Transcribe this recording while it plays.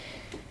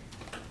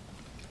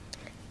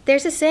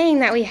There's a saying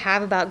that we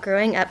have about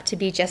growing up to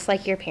be just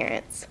like your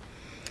parents.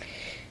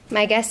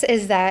 My guess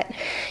is that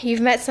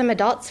you've met some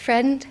adult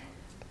friends'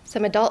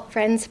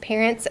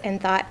 parents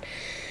and thought,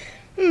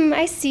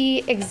 I see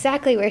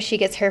exactly where she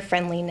gets her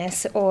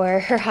friendliness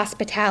or her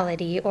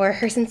hospitality or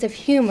her sense of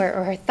humor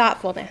or her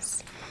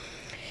thoughtfulness.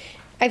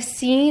 I've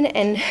seen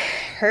and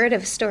heard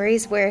of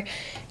stories where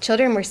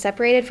children were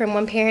separated from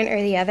one parent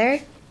or the other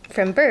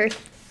from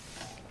birth,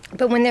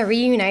 but when they're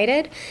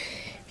reunited,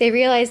 they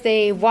realize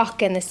they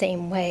walk in the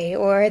same way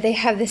or they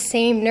have the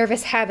same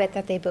nervous habit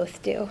that they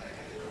both do.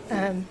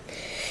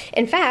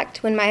 In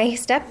fact, when my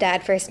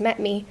stepdad first met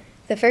me,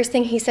 the first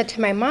thing he said to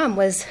my mom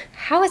was,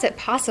 "How is it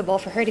possible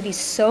for her to be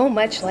so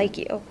much like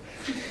you?"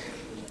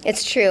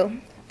 It's true.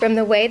 From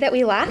the way that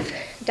we laugh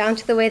down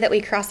to the way that we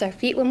cross our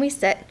feet when we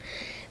sit,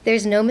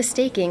 there's no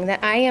mistaking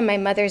that I am my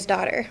mother's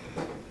daughter.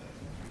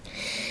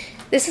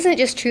 This isn't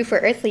just true for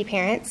earthly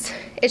parents.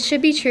 It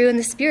should be true in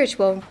the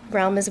spiritual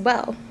realm as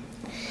well.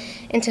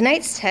 In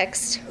tonight's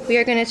text, we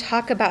are going to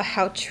talk about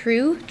how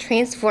true,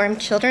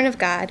 transformed children of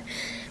God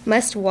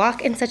must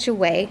walk in such a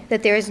way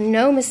that there is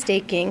no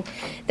mistaking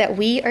that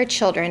we are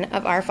children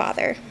of our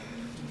Father.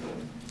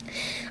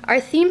 Our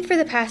theme for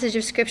the passage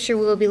of Scripture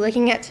we will be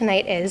looking at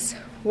tonight is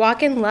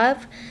walk in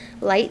love,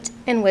 light,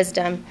 and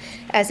wisdom,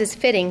 as is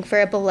fitting for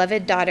a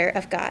beloved daughter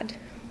of God.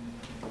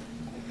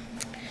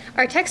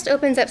 Our text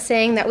opens up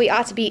saying that we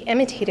ought to be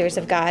imitators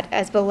of God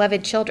as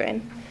beloved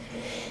children.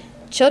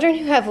 Children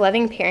who have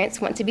loving parents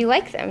want to be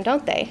like them,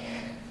 don't they?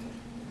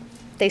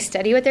 They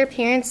study what their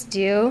parents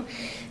do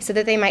so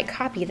that they might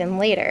copy them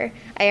later.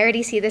 I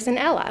already see this in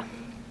Ella.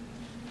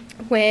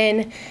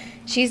 When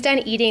she's done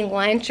eating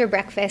lunch or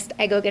breakfast,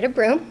 I go get a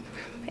broom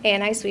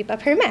and I sweep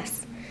up her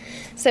mess.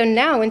 So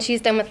now when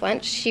she's done with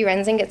lunch, she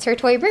runs and gets her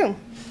toy broom.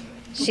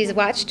 She's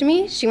watched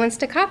me, she wants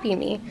to copy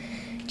me.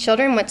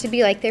 Children want to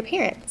be like their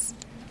parents.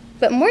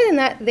 But more than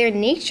that, they're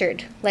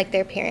natured like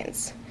their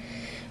parents.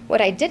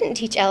 What I didn't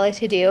teach Ella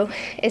to do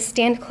is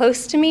stand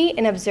close to me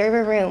and observe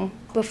a room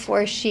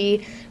before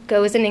she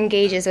goes and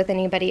engages with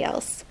anybody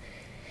else.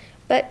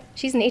 But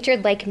she's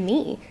natured like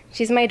me.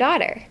 She's my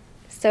daughter,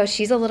 so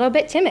she's a little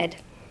bit timid.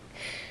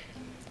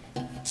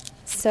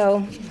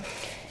 So,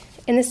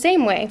 in the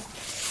same way,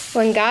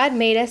 when God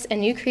made us a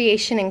new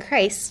creation in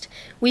Christ,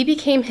 we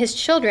became his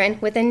children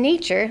with a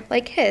nature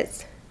like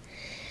his.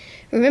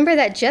 Remember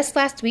that just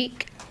last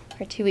week,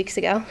 or 2 weeks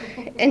ago,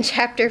 in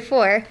chapter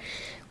 4,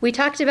 we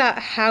talked about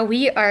how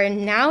we are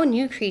now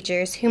new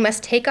creatures who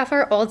must take off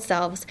our old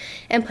selves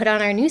and put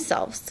on our new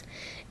selves.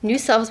 New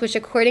selves which,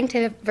 according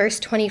to verse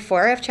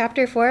 24 of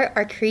chapter 4,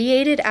 are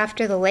created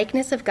after the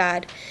likeness of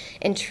God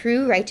in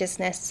true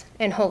righteousness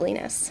and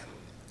holiness.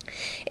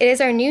 It is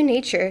our new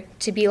nature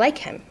to be like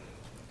him.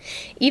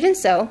 Even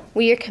so,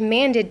 we are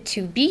commanded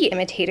to be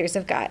imitators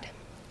of God.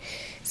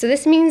 So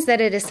this means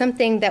that it is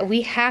something that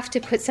we have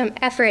to put some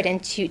effort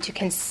into to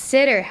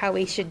consider how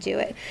we should do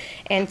it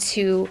and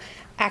to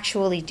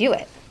actually do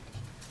it.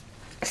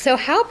 So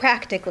how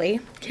practically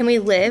can we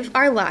live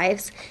our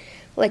lives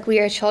like we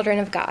are children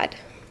of God?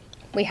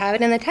 We have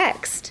it in the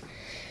text.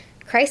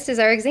 Christ is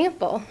our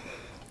example.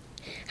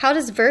 How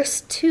does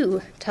verse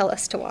 2 tell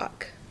us to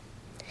walk?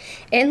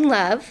 In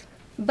love,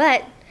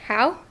 but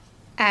how?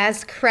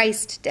 As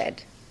Christ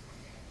did.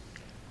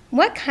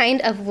 What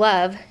kind of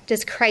love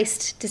does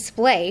Christ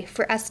display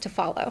for us to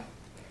follow?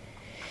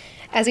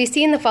 As we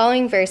see in the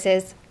following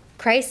verses,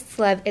 Christ's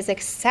love is a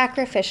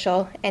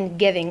sacrificial and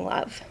giving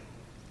love.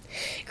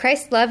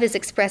 Christ's love is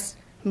expressed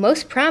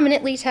most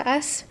prominently to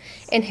us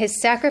in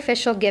his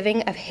sacrificial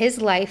giving of his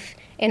life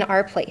in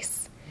our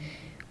place,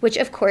 which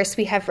of course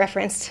we have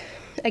referenced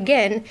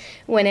again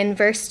when in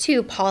verse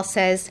 2 Paul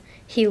says,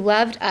 he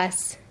loved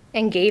us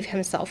and gave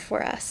himself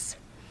for us.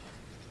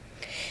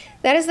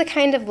 That is the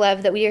kind of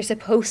love that we are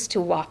supposed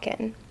to walk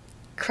in.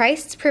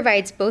 Christ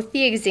provides both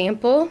the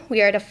example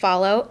we are to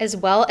follow as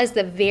well as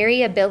the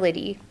very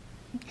ability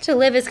to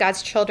live as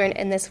God's children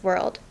in this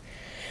world.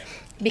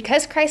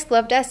 Because Christ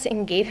loved us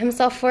and gave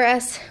himself for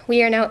us,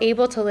 we are now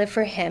able to live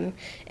for him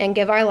and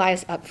give our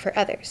lives up for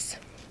others.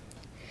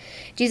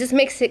 Jesus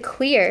makes it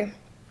clear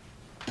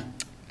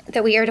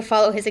that we are to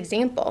follow his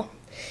example.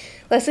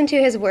 Listen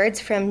to his words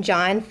from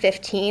John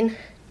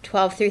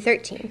 15:12 through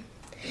 13.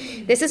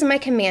 This is my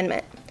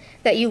commandment,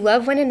 that you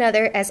love one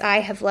another as I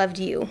have loved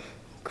you.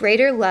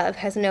 Greater love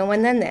has no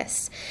one than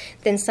this,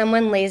 than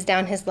someone lays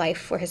down his life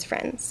for his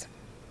friends.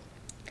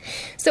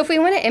 So if we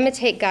want to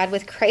imitate God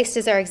with Christ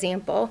as our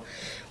example,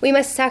 we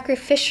must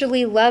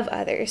sacrificially love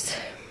others.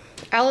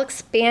 I'll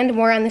expand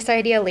more on this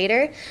idea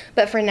later,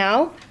 but for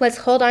now, let's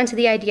hold on to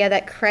the idea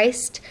that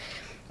Christ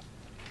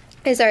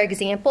is our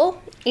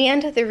example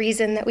and the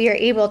reason that we are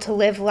able to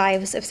live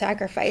lives of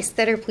sacrifice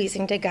that are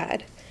pleasing to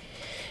God.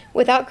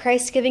 Without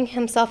Christ giving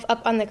himself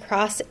up on the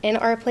cross in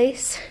our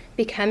place,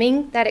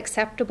 becoming that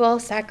acceptable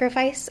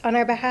sacrifice on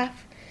our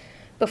behalf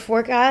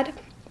before God,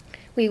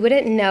 we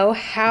wouldn't know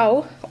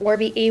how or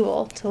be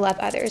able to love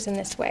others in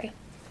this way.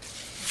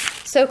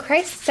 So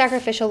Christ's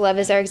sacrificial love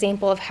is our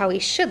example of how we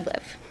should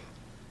live.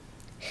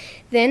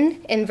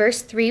 Then in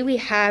verse 3, we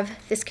have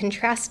this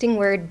contrasting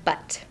word,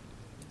 but.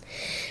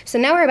 So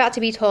now we're about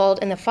to be told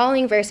in the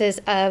following verses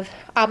of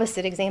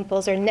opposite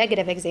examples or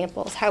negative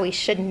examples, how we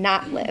should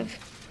not live.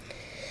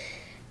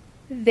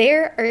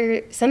 There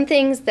are some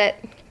things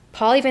that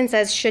Paul even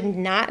says should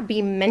not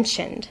be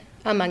mentioned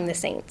among the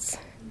saints.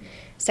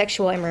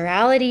 Sexual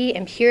immorality,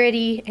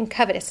 impurity, and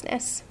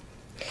covetousness.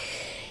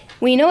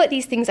 We know what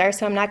these things are,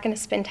 so I'm not going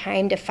to spend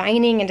time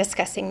defining and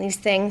discussing these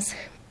things,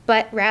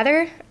 but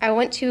rather I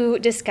want to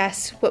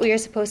discuss what we are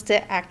supposed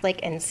to act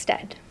like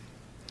instead.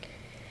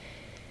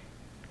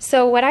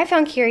 So what I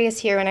found curious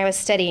here when I was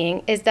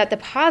studying is that the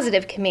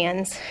positive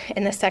commands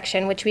in this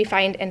section, which we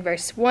find in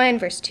verse 1,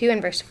 verse 2,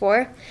 and verse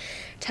 4,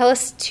 tell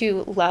us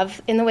to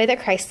love in the way that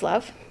Christ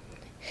loved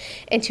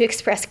and to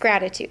express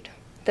gratitude.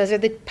 Those are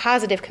the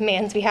positive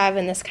commands we have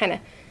in this kind of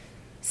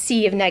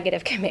sea of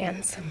negative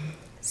commands.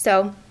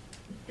 So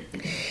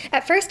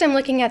at first I'm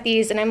looking at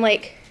these and I'm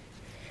like,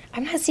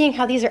 I'm not seeing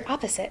how these are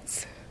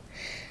opposites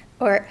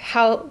or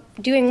how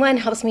doing one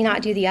helps me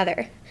not do the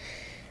other.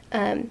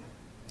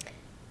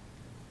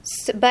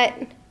 But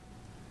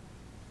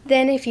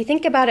then if you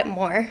think about it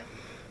more,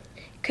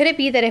 could it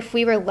be that if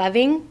we were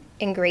loving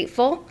and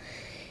grateful,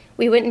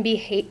 we wouldn't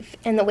behave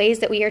in the ways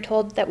that we are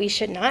told that we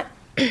should not?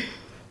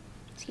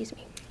 Excuse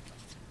me.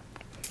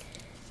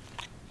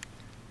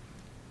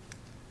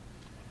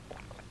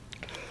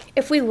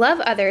 If we love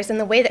others in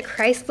the way that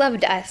Christ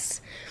loved us,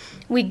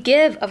 we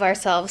give of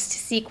ourselves to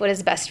seek what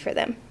is best for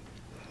them.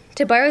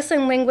 To borrow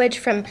some language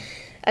from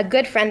a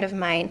good friend of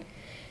mine,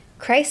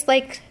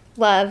 Christ-like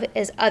love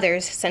is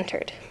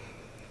others-centered,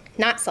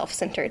 not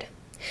self-centered.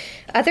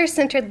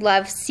 Others-centered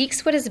love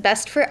seeks what is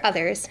best for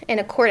others in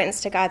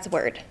accordance to God's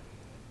word.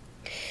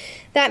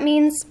 That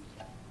means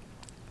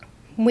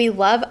we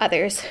love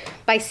others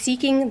by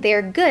seeking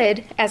their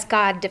good as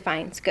God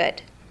defines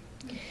good,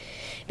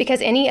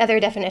 because any other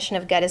definition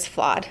of good is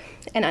flawed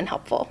and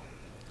unhelpful.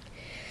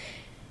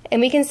 And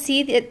we can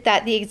see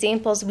that the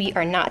examples we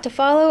are not to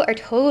follow are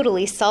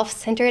totally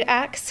self-centered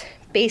acts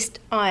based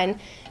on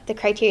the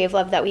criteria of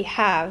love that we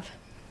have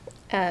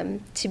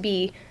to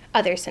be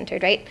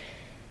other-centered, right?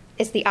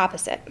 It's the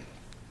opposite.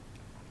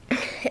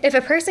 If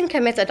a person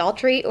commits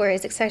adultery or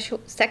is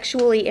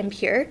sexually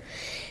impure,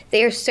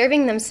 they are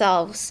serving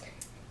themselves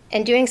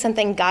and doing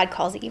something God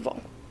calls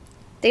evil.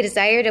 They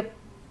desire to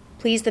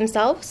please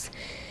themselves,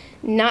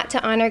 not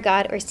to honor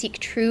God or seek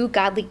true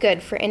godly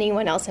good for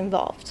anyone else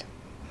involved.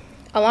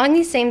 Along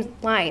these same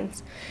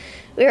lines,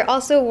 we are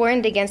also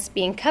warned against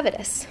being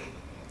covetous.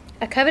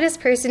 A covetous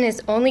person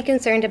is only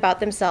concerned about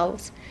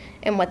themselves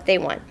and what they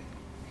want.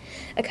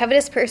 A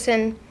covetous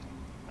person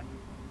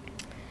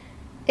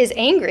is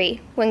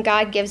angry when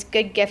God gives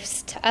good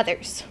gifts to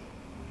others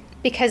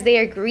because they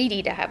are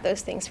greedy to have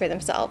those things for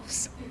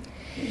themselves.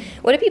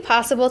 Would it be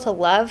possible to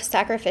love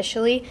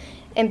sacrificially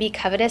and be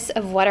covetous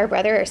of what our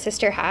brother or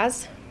sister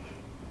has?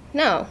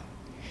 No.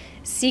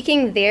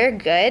 Seeking their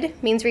good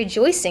means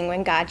rejoicing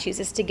when God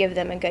chooses to give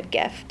them a good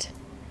gift.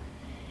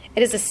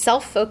 It is a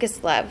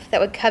self-focused love that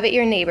would covet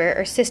your neighbor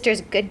or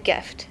sister's good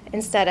gift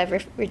instead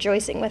of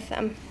rejoicing with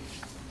them.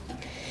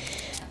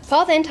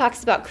 Paul then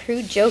talks about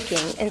crude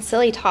joking and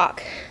silly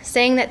talk,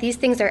 saying that these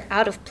things are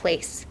out of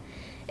place,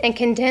 and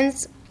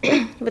contends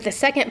with the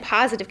second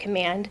positive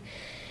command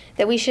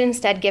that we should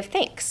instead give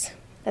thanks.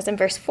 That's in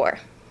verse 4.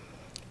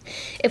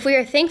 If we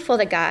are thankful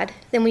to God,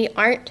 then we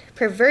aren't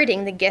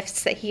perverting the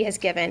gifts that he has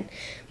given,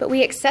 but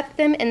we accept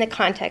them in the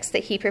context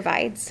that he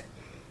provides.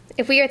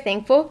 If we are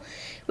thankful,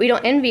 we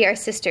don't envy our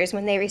sisters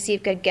when they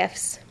receive good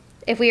gifts.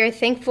 If we are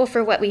thankful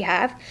for what we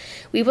have,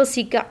 we will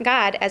see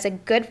God as a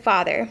good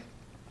father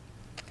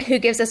who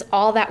gives us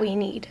all that we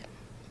need.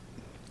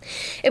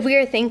 If we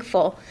are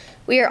thankful,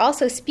 we are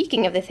also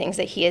speaking of the things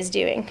that he is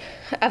doing,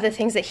 of the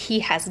things that he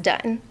has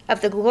done,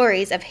 of the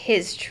glories of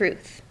his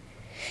truth.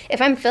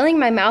 If I'm filling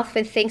my mouth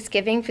with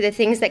thanksgiving for the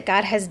things that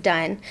God has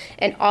done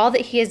and all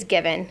that he has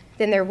given,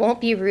 then there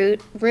won't be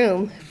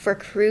room for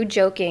crude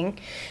joking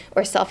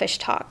or selfish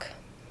talk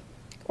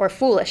or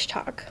foolish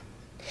talk.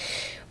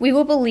 We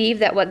will believe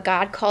that what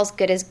God calls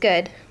good is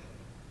good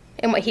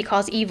and what he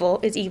calls evil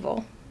is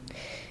evil.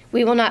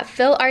 We will not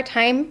fill our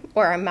time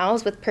or our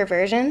mouths with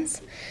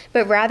perversions,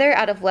 but rather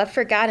out of love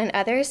for God and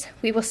others,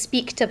 we will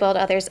speak to build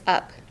others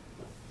up.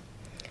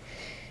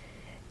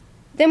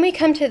 Then we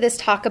come to this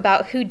talk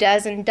about who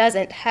does and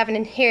doesn't have an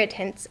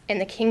inheritance in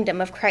the kingdom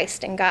of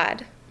Christ and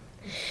God.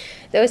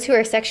 Those who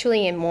are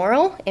sexually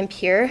immoral,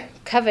 impure,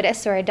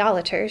 covetous, or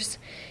idolaters,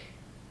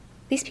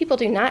 these people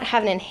do not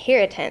have an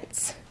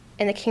inheritance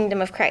in the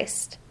kingdom of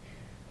Christ.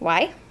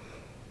 Why?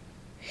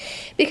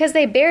 Because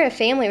they bear a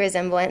family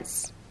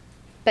resemblance,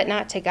 but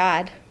not to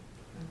God.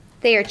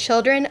 They are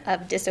children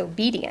of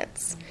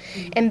disobedience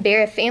and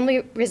bear a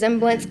family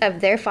resemblance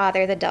of their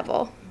father, the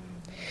devil.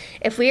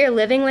 If we are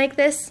living like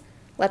this,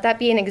 let that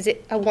be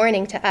a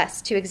warning to us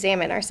to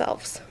examine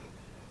ourselves.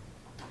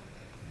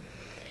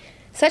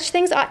 Such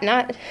things ought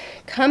not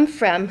come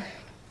from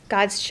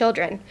God's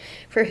children,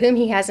 for whom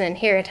he has an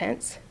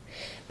inheritance,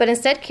 but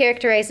instead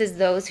characterizes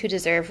those who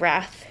deserve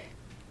wrath.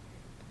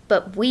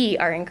 But we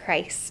are in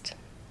Christ.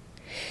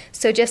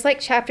 So just like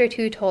chapter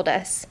 2 told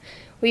us,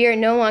 we are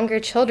no longer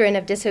children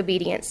of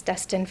disobedience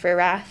destined for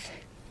wrath.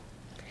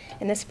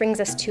 And this brings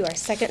us to our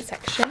second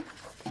section,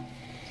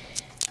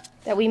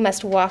 that we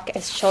must walk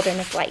as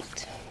children of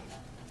light.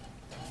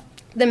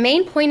 The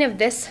main point of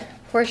this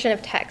portion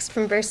of text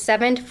from verse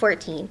 7 to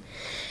 14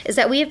 is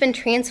that we have been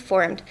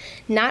transformed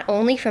not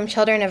only from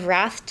children of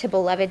wrath to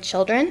beloved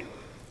children,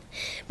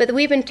 but that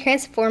we've been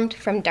transformed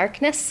from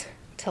darkness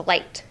to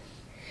light.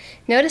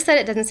 Notice that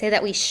it doesn't say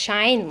that we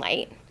shine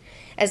light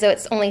as though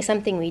it's only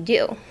something we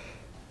do.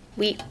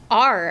 We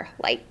are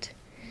light.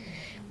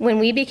 When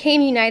we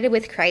became united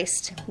with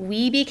Christ,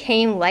 we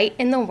became light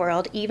in the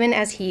world even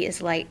as he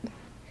is light.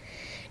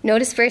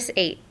 Notice verse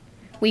 8.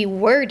 We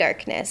were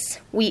darkness.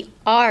 We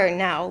are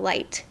now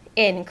light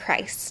in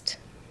Christ.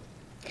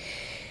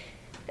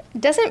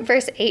 Doesn't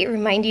verse 8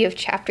 remind you of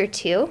chapter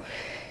 2?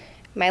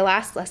 My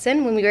last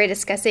lesson when we were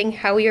discussing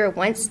how we were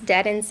once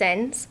dead in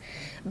sins,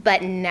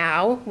 but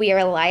now we are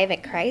alive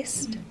in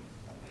Christ.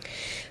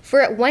 For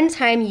at one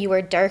time you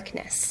were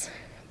darkness,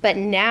 but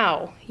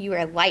now you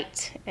are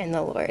light in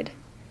the Lord.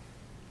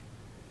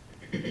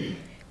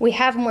 We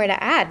have more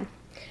to add.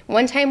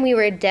 One time we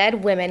were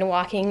dead women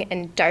walking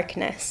in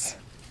darkness,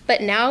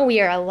 but now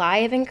we are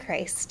alive in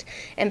Christ,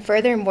 and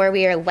furthermore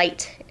we are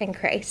light in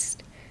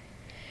Christ.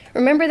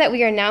 Remember that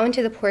we are now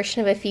into the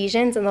portion of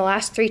Ephesians in the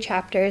last 3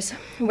 chapters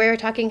where we're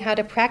talking how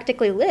to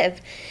practically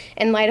live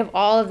in light of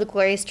all of the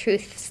glorious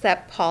truths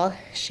that Paul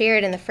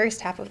shared in the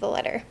first half of the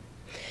letter.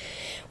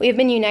 We have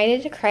been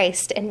united to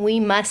Christ, and we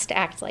must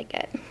act like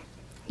it.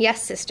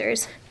 Yes,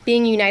 sisters,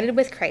 being united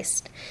with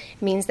Christ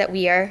means that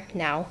we are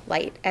now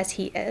light as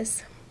he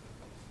is.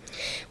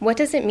 What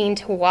does it mean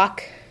to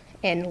walk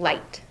in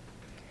light?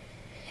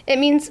 It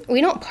means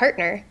we don't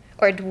partner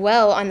or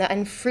dwell on the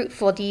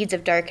unfruitful deeds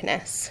of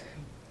darkness,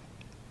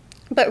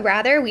 but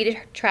rather we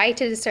try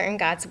to discern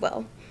God's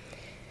will.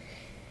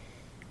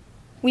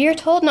 We are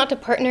told not to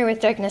partner with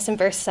darkness in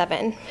verse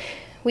 7.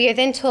 We are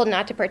then told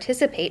not to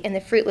participate in the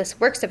fruitless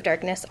works of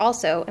darkness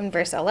also in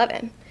verse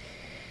 11.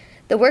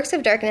 The works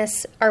of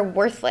darkness are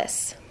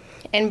worthless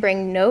and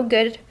bring no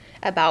good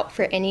about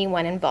for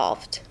anyone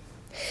involved.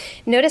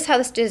 Notice how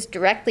this is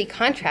directly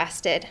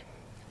contrasted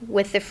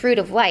with the fruit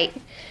of light,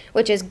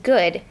 which is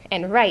good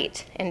and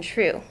right and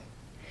true.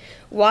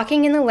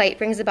 Walking in the light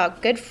brings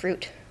about good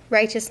fruit,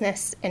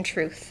 righteousness, and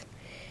truth.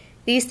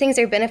 These things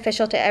are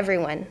beneficial to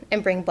everyone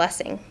and bring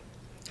blessing.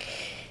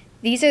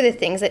 These are the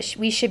things that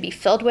we should be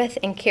filled with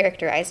and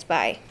characterized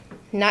by,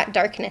 not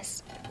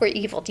darkness or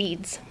evil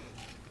deeds.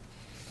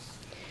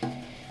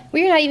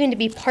 We are not even to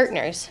be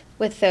partners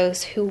with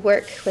those who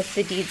work with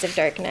the deeds of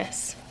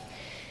darkness,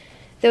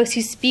 those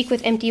who speak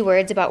with empty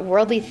words about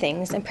worldly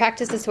things and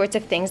practice the sorts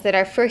of things that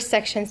our first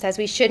section says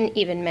we shouldn't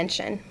even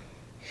mention.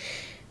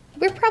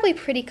 We're probably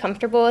pretty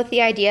comfortable with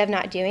the idea of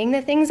not doing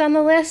the things on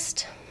the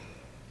list,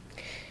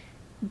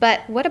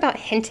 but what about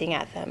hinting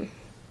at them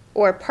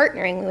or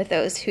partnering with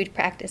those who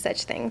practice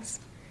such things?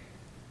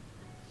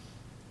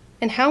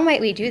 And how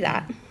might we do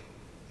that?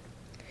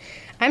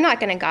 I'm not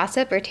going to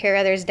gossip or tear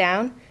others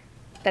down,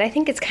 but I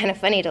think it's kind of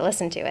funny to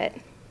listen to it.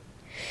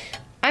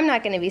 I'm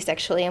not going to be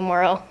sexually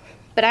immoral,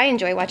 but I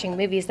enjoy watching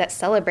movies that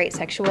celebrate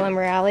sexual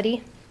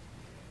immorality.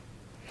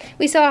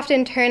 We so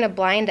often turn a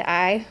blind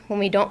eye when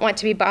we don't want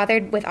to be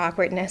bothered with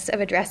awkwardness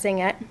of addressing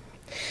it,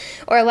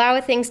 or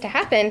allow things to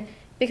happen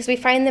because we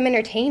find them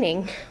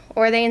entertaining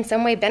or they in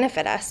some way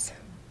benefit us.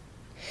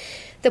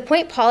 The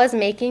point Paul is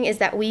making is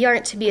that we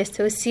aren't to be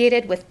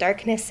associated with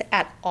darkness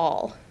at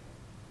all.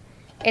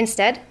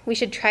 Instead, we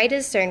should try to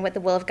discern what the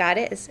will of God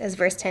is, as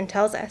verse 10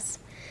 tells us.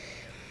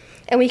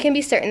 And we can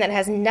be certain that it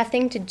has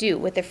nothing to do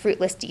with the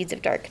fruitless deeds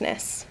of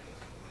darkness.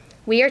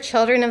 We are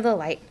children of the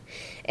light,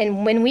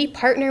 and when we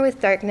partner with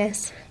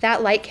darkness,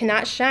 that light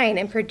cannot shine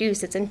and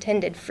produce its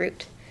intended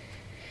fruit.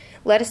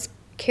 Let us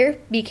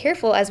be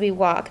careful as we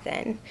walk,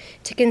 then,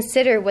 to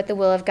consider what the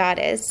will of God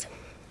is,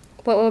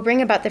 what will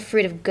bring about the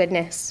fruit of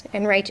goodness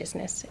and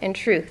righteousness and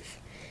truth,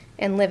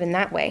 and live in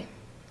that way.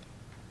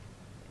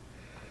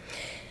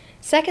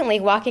 Secondly,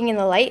 walking in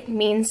the light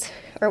means,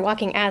 or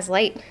walking as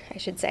light, I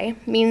should say,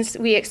 means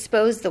we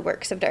expose the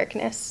works of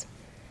darkness.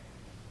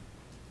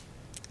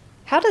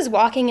 How does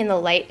walking in the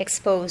light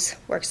expose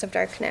works of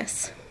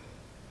darkness?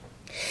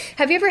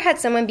 Have you ever had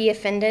someone be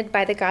offended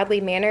by the godly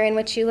manner in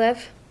which you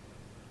live?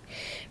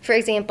 For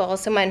example,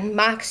 someone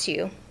mocks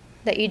you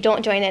that you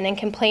don't join in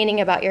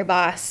complaining about your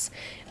boss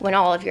when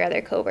all of your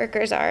other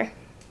coworkers are.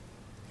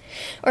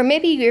 Or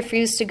maybe you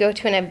refuse to go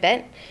to an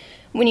event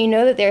when you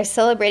know that they're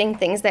celebrating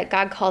things that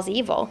God calls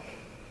evil,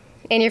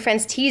 and your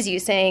friends tease you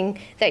saying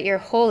that you're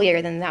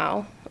holier than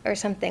thou, or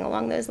something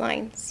along those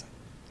lines.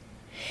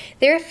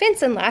 Their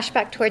offense and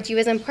lashback towards you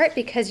is in part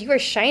because you are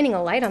shining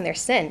a light on their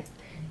sin.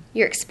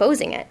 You're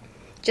exposing it,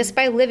 just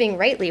by living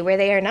rightly where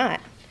they are not.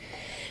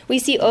 We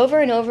see over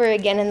and over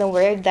again in the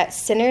Word that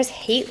sinners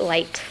hate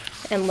light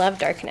and love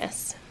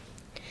darkness.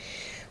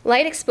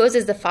 Light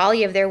exposes the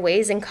folly of their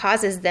ways and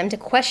causes them to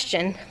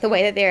question the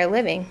way that they are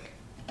living.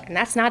 And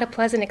that's not a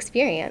pleasant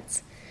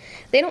experience.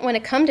 They don't want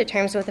to come to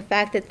terms with the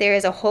fact that there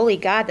is a holy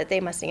God that they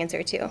must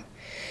answer to.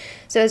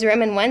 So as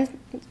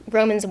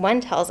Romans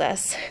 1 tells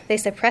us, they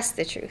suppress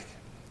the truth.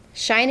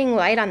 Shining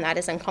light on that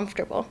is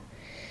uncomfortable.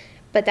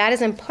 But that is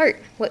in part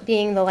what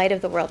being the light of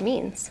the world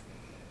means.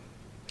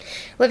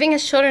 Living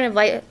as children of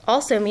light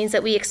also means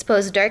that we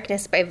expose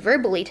darkness by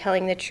verbally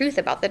telling the truth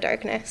about the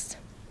darkness.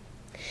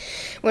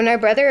 When our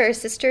brother or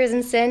sister is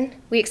in sin,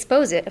 we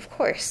expose it, of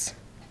course.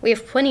 We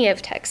have plenty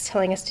of texts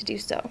telling us to do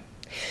so.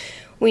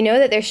 We know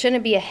that there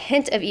shouldn't be a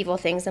hint of evil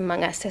things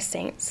among us as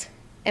saints.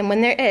 And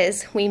when there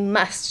is, we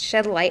must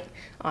shed light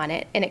on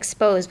it and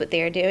expose what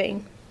they are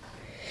doing.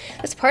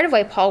 That's part of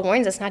why Paul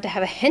warns us not to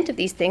have a hint of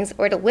these things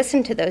or to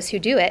listen to those who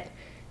do it,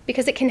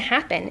 because it can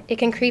happen. It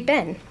can creep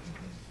in.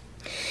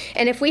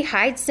 And if we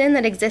hide sin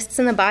that exists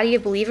in the body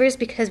of believers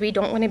because we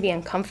don't want to be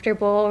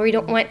uncomfortable, or we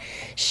don't want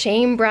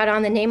shame brought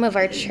on the name of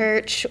our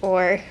church,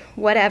 or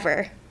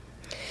whatever,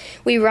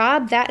 we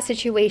rob that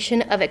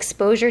situation of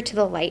exposure to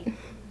the light,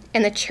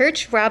 and the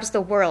church robs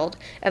the world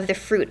of the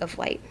fruit of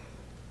light.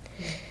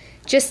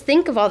 Just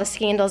think of all the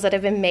scandals that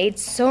have been made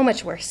so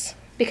much worse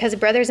because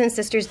brothers and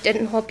sisters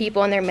didn't hold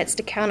people in their midst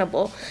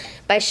accountable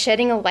by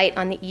shedding a light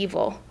on the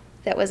evil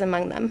that was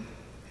among them.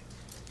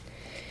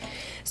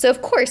 So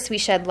of course we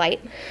shed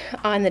light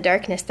on the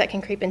darkness that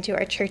can creep into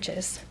our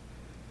churches.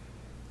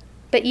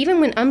 But even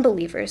when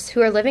unbelievers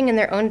who are living in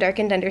their own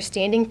darkened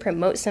understanding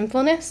promote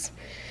sinfulness,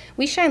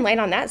 we shine light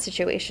on that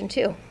situation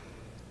too.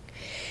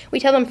 We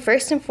tell them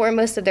first and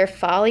foremost of their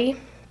folly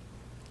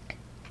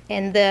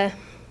and the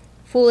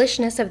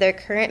foolishness of their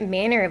current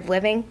manner of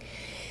living,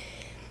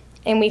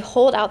 and we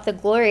hold out the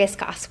glorious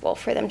gospel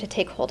for them to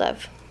take hold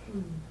of.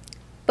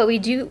 But we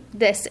do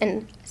this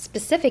in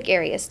specific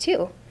areas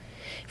too.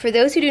 For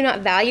those who do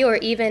not value, or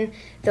even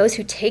those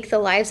who take the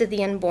lives of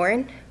the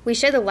unborn, we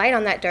shed a light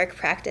on that dark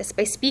practice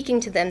by speaking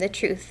to them the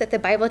truth that the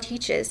Bible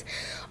teaches,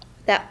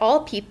 that all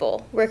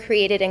people were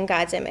created in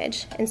God's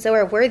image and so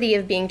are worthy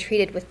of being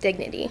treated with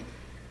dignity.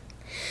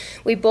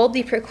 We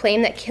boldly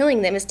proclaim that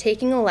killing them is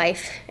taking a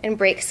life and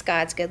breaks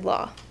God's good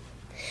law.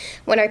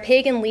 When our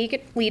pagan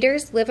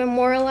leaders live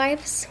immoral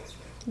lives,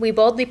 we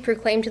boldly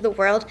proclaim to the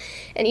world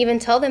and even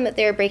tell them that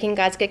they are breaking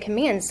God's good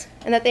commands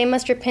and that they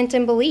must repent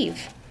and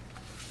believe.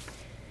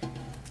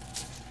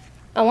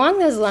 Along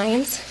those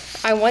lines,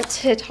 I want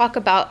to talk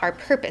about our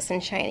purpose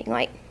in shining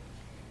light.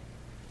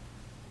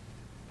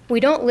 We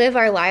don't live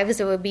our lives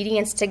of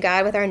obedience to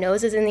God with our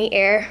noses in the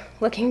air,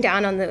 looking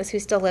down on those who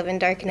still live in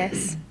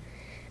darkness.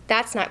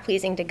 That's not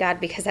pleasing to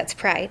God because that's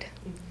pride.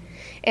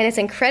 And it's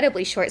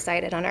incredibly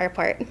short-sighted on our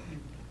part.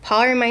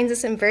 Paul reminds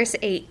us in verse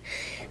 8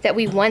 that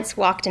we once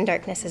walked in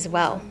darkness as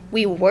well.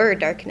 We were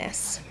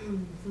darkness.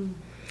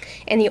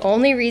 And the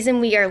only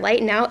reason we are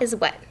light now is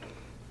what?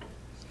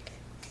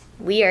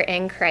 We are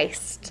in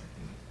Christ.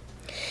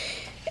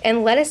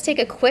 And let us take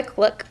a quick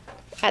look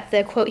at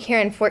the quote here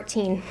in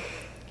 14.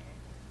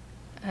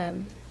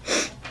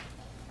 It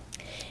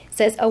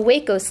says,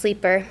 "Awake, O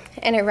sleeper,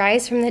 and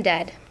arise from the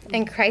dead,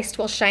 and Christ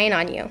will shine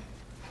on you."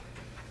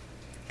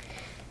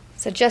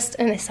 So just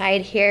an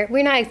aside here,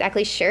 we're not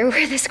exactly sure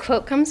where this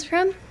quote comes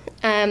from.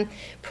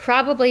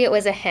 Probably it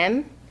was a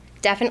hymn.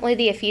 Definitely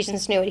the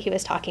Ephesians knew what he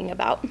was talking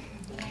about.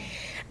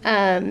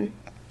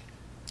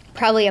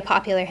 Probably a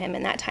popular hymn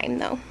in that time,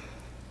 though.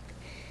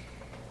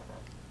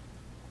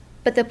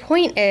 But the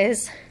point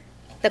is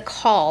the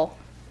call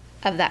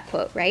of that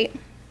quote, right?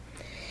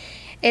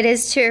 It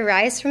is to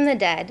arise from the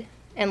dead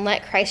and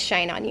let Christ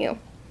shine on you.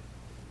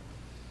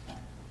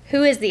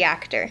 Who is the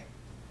actor?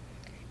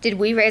 Did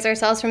we raise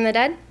ourselves from the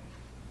dead?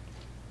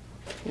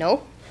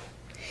 No.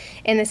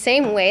 In the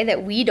same way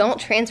that we don't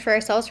transfer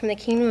ourselves from the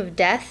kingdom of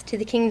death to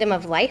the kingdom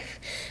of life,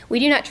 we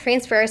do not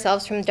transfer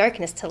ourselves from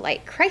darkness to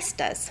light. Christ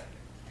does.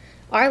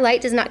 Our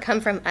light does not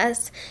come from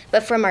us,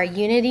 but from our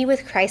unity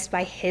with Christ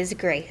by his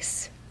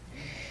grace.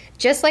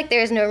 Just like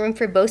there is no room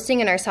for boasting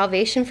in our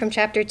salvation from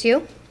chapter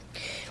 2,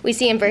 we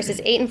see in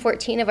verses 8 and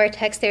 14 of our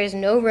text there is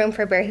no room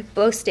for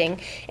boasting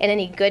in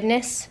any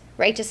goodness,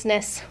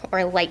 righteousness,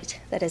 or light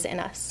that is in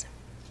us.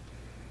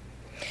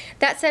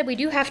 That said, we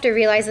do have to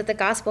realize that the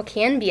gospel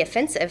can be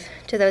offensive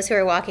to those who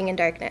are walking in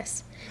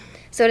darkness.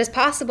 So it is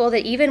possible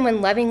that even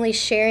when lovingly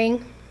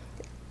sharing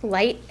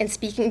light and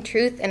speaking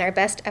truth in our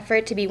best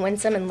effort to be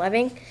winsome and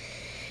loving,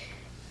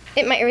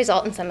 it might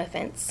result in some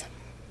offense.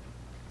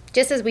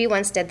 Just as we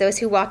once did, those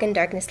who walk in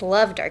darkness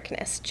love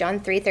darkness. John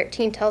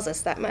 3:13 tells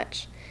us that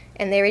much,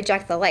 and they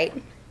reject the light.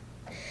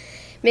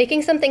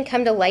 Making something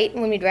come to light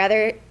when we'd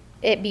rather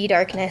it be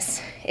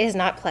darkness is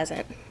not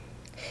pleasant.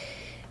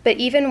 But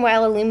even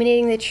while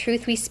illuminating the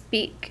truth we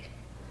speak,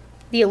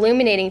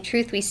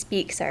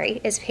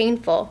 is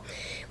painful,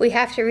 we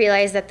have to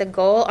realize that the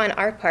goal on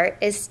our part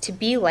is to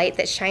be light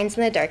that shines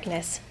in the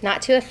darkness,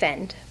 not to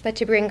offend, but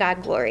to bring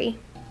God glory.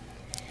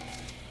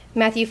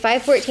 Matthew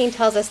 5:14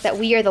 tells us that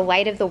we are the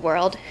light of the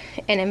world,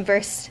 and in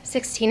verse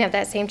 16 of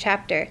that same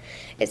chapter,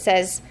 it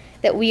says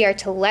that we are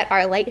to let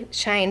our light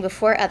shine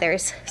before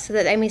others so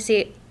that they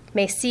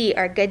may see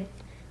our good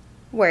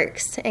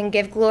works and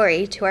give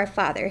glory to our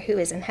Father who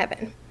is in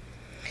heaven.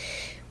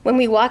 When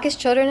we walk as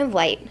children of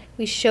light,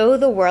 we show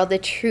the world the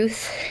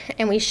truth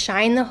and we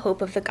shine the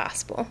hope of the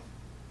gospel.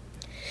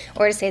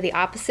 Or to say the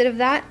opposite of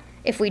that,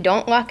 if we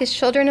don't walk as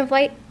children of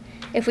light,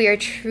 if we are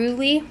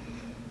truly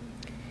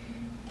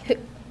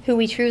who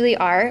we truly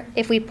are,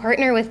 if we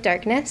partner with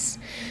darkness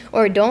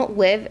or don't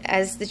live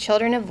as the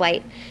children of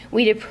light,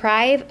 we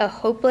deprive a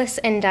hopeless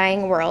and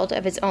dying world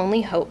of its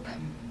only hope,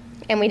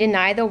 and we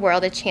deny the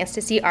world a chance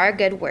to see our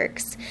good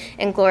works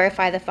and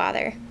glorify the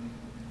Father.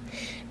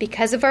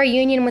 Because of our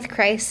union with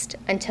Christ,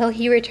 until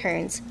he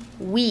returns,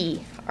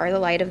 we are the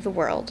light of the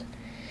world.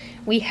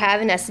 We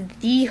have in us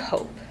the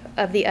hope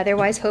of the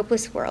otherwise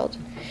hopeless world,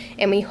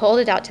 and we hold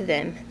it out to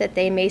them that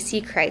they may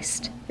see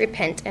Christ,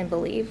 repent, and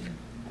believe.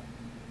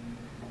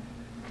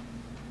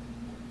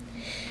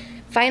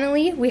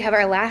 Finally, we have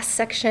our last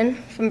section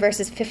from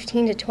verses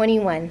 15 to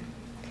 21.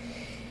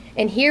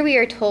 And here we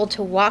are told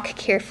to walk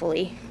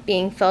carefully,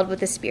 being filled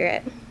with the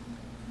Spirit.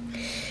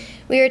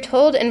 We are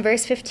told in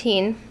verse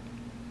 15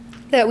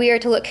 that we are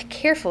to look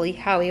carefully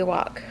how we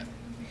walk.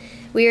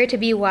 We are to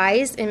be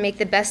wise and make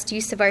the best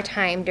use of our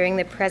time during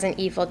the present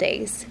evil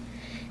days.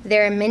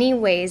 There are many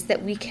ways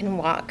that we can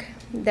walk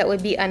that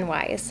would be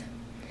unwise.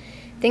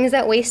 Things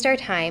that waste our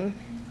time,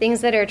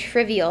 things that are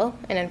trivial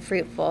and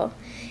unfruitful,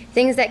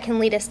 things that can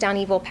lead us down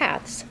evil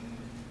paths.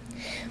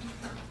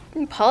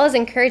 Paul is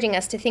encouraging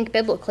us to think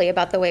biblically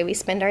about the way we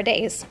spend our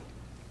days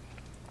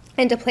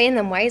and to plan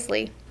them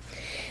wisely.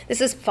 This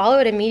is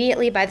followed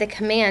immediately by the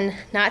command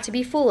not to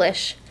be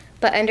foolish,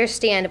 but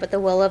understand what the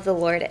will of the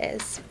Lord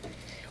is.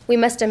 We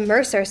must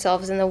immerse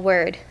ourselves in the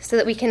Word so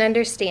that we can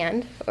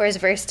understand, or as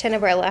verse 10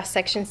 of our last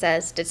section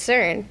says,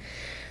 discern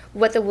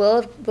what the will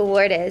of the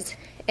Lord is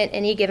in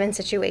any given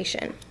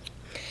situation.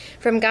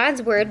 From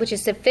God's Word, which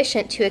is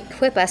sufficient to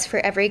equip us for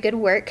every good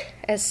work,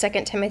 as 2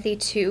 Timothy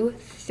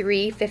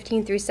 3,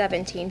 15 through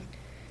 17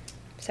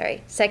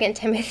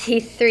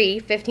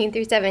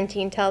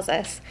 tells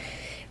us,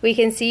 we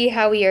can see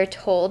how we are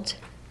told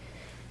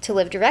to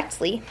live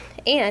directly,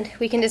 and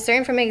we can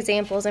discern from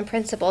examples and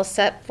principles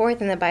set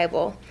forth in the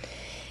Bible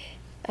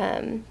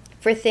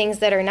for things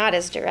that are not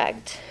as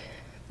direct.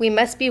 We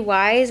must be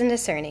wise and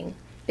discerning,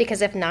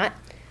 because if not,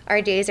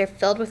 our days are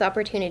filled with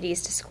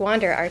opportunities to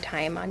squander our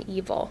time on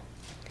evil.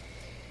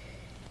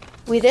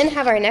 We then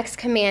have our next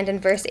command in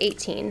verse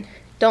 18.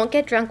 Don't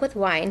get drunk with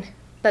wine,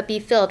 but be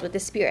filled with the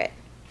Spirit.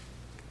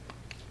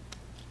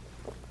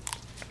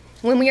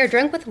 When we are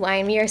drunk with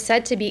wine, we are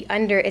said to be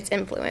under its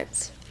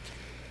influence.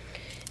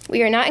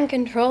 We are not in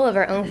control of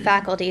our own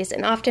faculties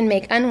and often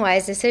make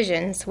unwise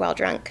decisions while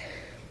drunk.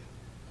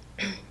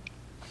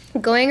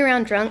 Going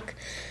around drunk,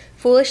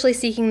 foolishly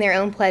seeking their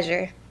own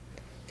pleasure.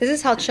 This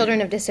is how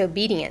children of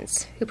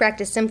disobedience, who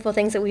practice sinful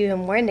things that we've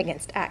been warned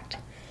against, act.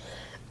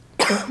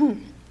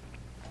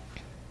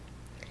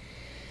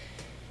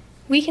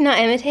 We cannot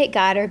imitate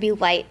God or be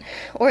light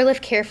or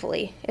live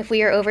carefully if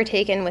we are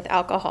overtaken with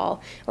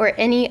alcohol or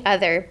any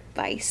other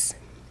vice.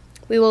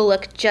 We will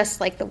look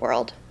just like the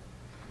world.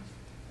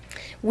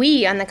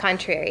 We, on the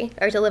contrary,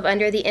 are to live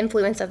under the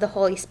influence of the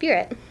Holy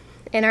Spirit,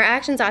 and our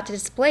actions ought to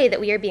display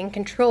that we are being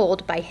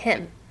controlled by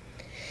Him.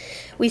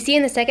 We see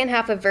in the second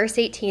half of verse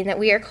 18 that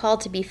we are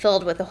called to be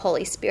filled with the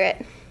Holy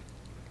Spirit.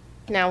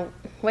 Now,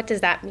 what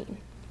does that mean?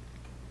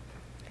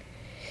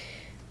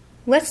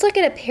 Let's look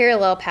at a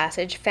parallel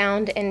passage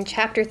found in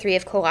chapter 3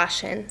 of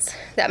Colossians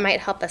that might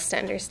help us to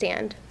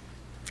understand.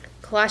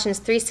 Colossians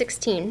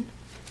 3:16.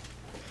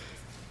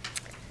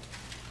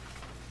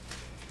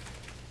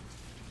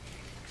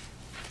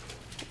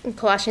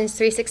 Colossians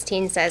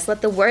 3:16 says,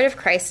 "Let the word of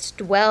Christ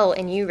dwell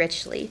in you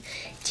richly,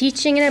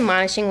 teaching and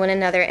admonishing one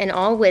another in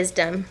all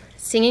wisdom,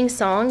 singing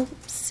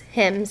psalms,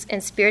 hymns,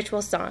 and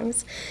spiritual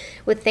songs,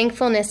 with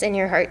thankfulness in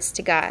your hearts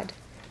to God."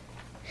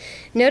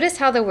 Notice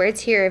how the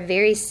words here are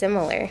very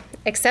similar,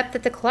 except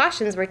that the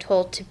Colossians were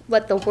told to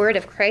let the word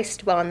of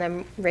Christ dwell in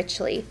them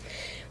richly,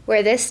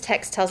 where this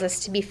text tells us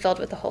to be filled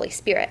with the Holy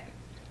Spirit.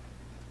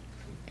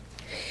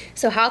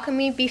 So how can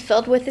we be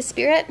filled with the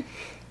Spirit?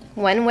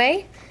 One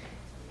way,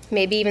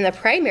 maybe even the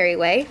primary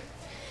way,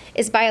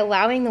 is by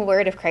allowing the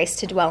word of Christ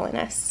to dwell in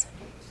us.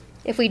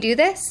 If we do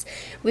this,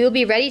 we will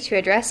be ready to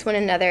address one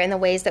another in the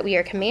ways that we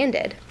are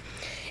commanded.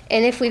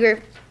 And if we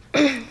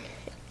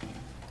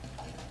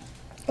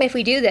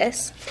do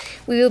this,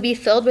 we will be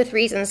filled with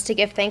reasons to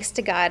give thanks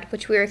to God,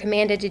 which we are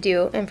commanded to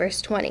do in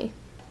verse 20.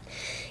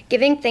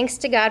 Giving thanks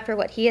to God for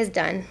what He has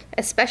done,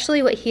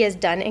 especially what He has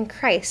done in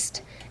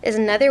Christ, is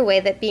another way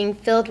that being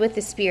filled with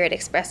the Spirit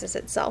expresses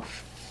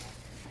itself.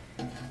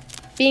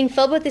 Being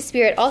filled with the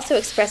Spirit also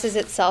expresses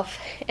itself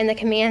in the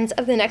commands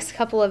of the next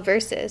couple of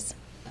verses.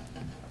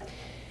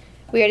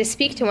 We are to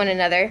speak to one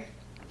another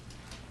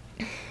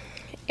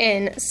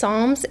in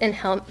psalms and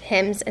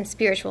hymns and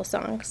spiritual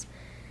songs.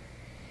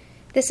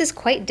 This is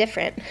quite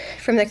different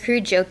from the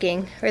crude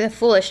joking or the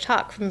foolish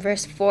talk from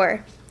verse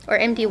 4, or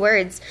empty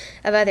words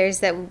of others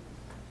that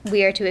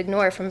we are to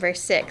ignore from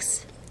verse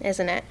 6,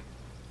 isn't it?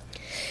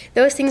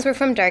 Those things were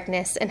from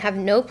darkness and have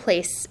no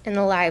place in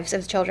the lives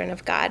of children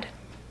of God.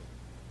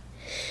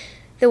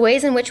 The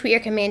ways in which we are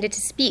commanded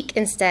to speak,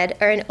 instead,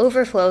 are an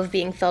overflow of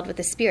being filled with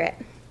the Spirit.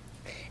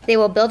 They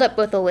will build up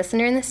both the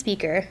listener and the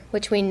speaker,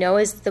 which we know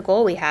is the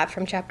goal we have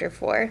from chapter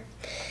 4,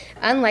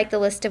 Unlike the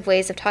list of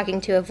ways of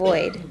talking to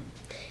avoid,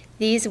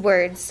 these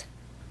words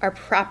are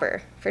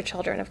proper for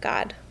children of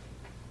God.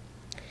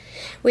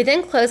 We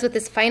then close with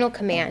this final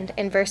command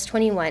in verse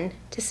 21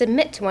 to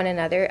submit to one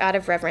another out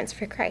of reverence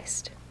for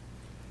Christ.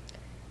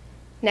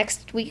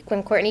 Next week,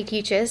 when Courtney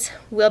teaches,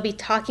 we'll be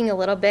talking a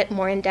little bit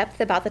more in depth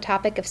about the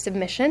topic of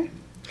submission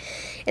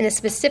in the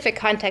specific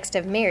context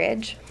of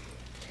marriage.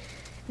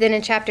 Then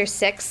in chapter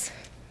 6,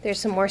 there's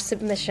some more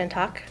submission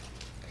talk.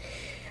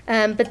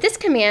 But this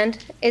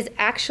command is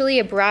actually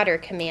a broader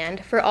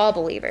command for all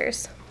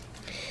believers.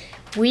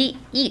 We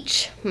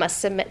each must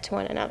submit to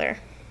one another.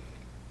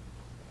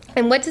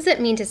 And what does it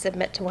mean to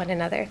submit to one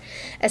another,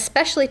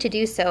 especially to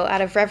do so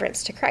out of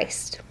reverence to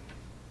Christ?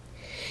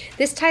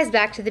 This ties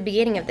back to the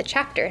beginning of the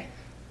chapter.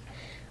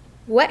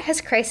 What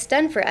has Christ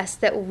done for us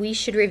that we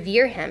should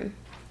revere him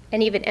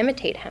and even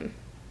imitate him?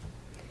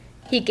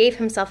 He gave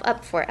himself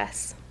up for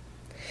us.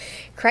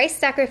 Christ's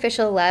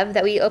sacrificial love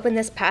that we open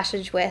this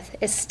passage with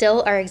is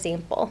still our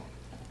example.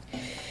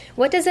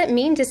 What does it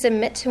mean to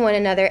submit to one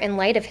another in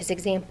light of his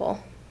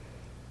example?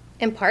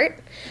 In part,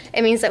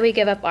 it means that we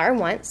give up our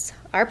wants,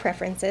 our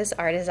preferences,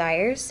 our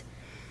desires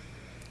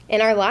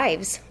in our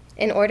lives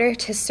in order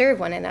to serve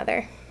one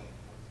another.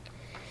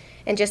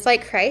 And just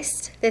like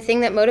Christ, the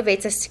thing that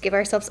motivates us to give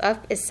ourselves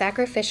up is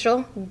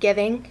sacrificial,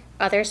 giving,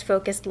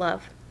 others-focused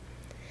love.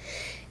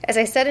 As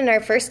I said in our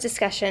first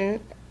discussion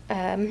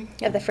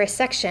of the first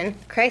section,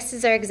 Christ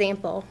is our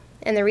example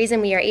and the reason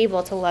we are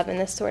able to love in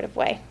this sort of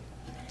way.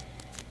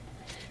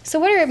 So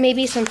what are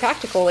maybe some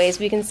practical ways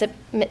we can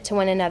submit to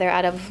one another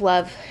out of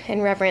love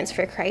and reverence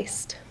for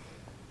Christ?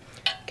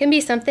 It can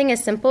be something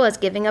as simple as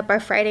giving up our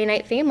Friday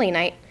night family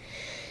night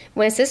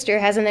when a sister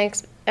has an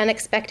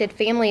unexpected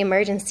family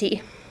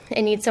emergency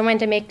and needs someone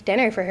to make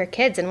dinner for her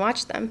kids and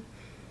watch them.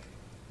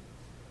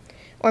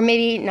 Or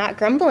maybe not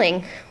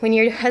grumbling when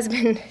your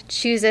husband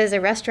chooses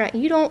a restaurant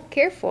you don't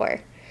care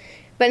for,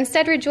 but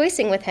instead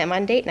rejoicing with him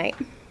on date night.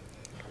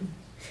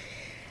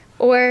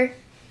 Or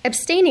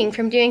abstaining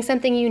from doing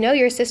something you know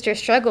your sister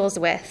struggles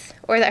with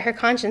or that her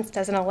conscience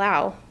doesn't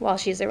allow while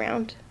she's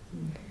around.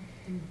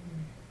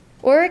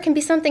 Or it can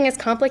be something as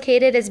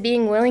complicated as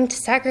being willing to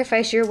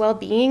sacrifice your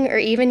well-being or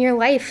even your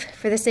life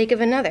for the sake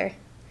of another.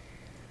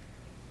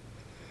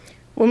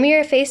 When we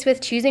are faced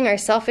with choosing our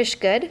selfish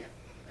good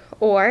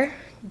or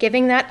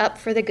giving that up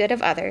for the good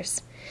of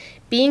others,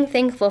 being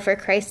thankful for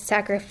Christ's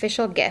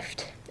sacrificial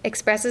gift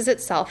expresses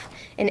itself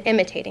in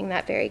imitating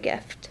that very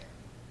gift.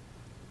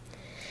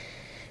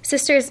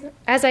 Sisters,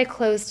 as I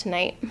close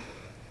tonight,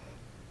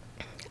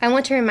 I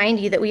want to remind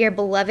you that we are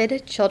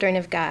beloved children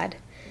of God.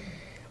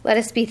 Let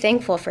us be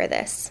thankful for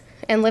this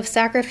and live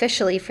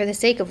sacrificially for the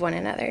sake of one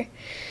another,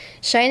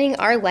 shining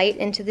our light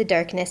into the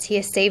darkness he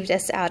has saved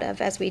us out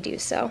of as we do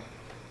so.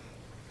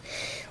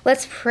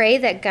 Let's pray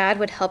that God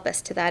would help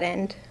us to that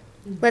end.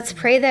 Let's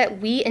pray that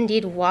we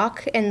indeed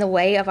walk in the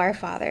way of our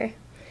Father,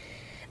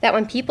 that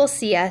when people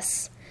see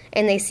us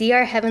and they see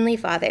our Heavenly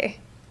Father,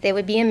 they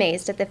would be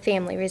amazed at the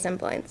family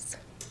resemblance.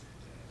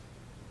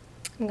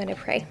 I'm going to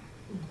pray.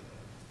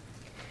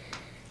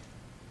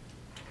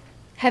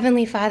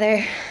 Heavenly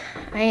Father,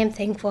 I am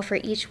thankful for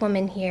each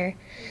woman here,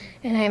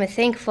 and I am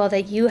thankful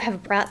that you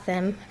have brought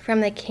them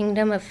from the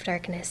kingdom of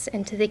darkness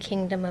into the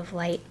kingdom of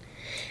light,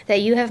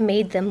 that you have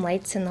made them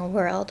lights in the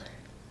world.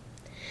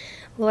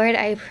 Lord,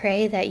 I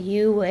pray that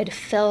you would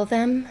fill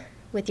them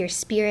with your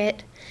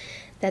Spirit,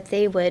 that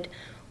they would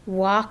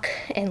walk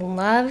in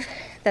love,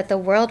 that the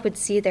world would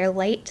see their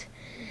light,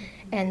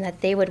 and that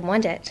they would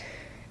want it,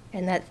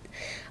 and that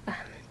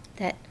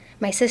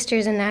my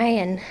sisters and I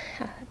and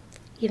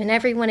even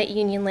everyone at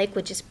Union Lake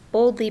would just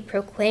boldly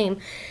proclaim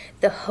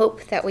the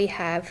hope that we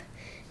have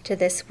to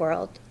this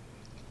world.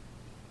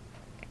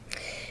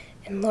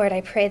 And Lord,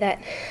 I pray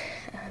that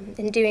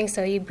in doing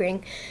so, you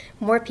bring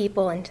more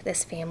people into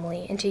this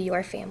family, into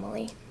your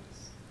family.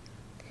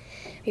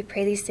 We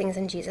pray these things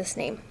in Jesus'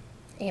 name.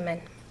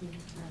 Amen.